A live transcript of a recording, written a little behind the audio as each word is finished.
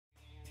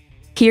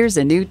Here's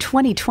a new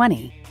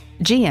 2020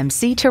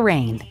 GMC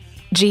Terrain.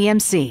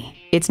 GMC,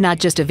 it's not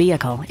just a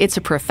vehicle, it's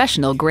a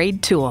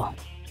professional-grade tool.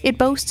 It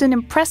boasts an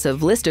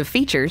impressive list of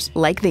features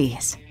like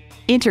these: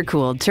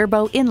 intercooled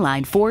turbo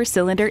inline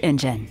 4-cylinder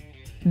engine,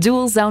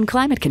 dual-zone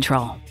climate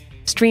control,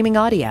 streaming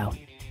audio,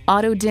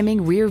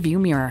 auto-dimming rear-view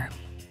mirror,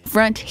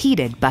 front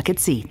heated bucket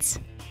seats,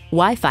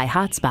 Wi-Fi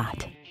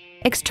hotspot,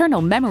 external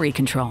memory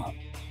control,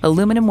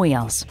 aluminum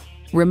wheels,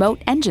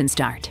 remote engine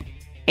start,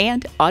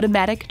 and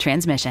automatic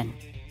transmission.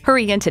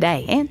 Hurry in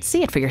today and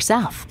see it for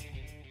yourself.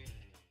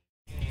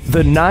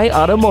 The Nye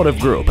Automotive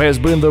Group has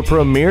been the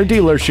premier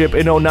dealership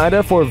in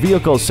Oneida for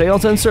vehicle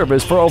sales and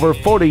service for over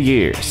 40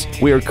 years.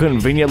 We are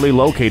conveniently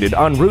located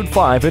on Route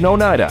 5 in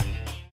Oneida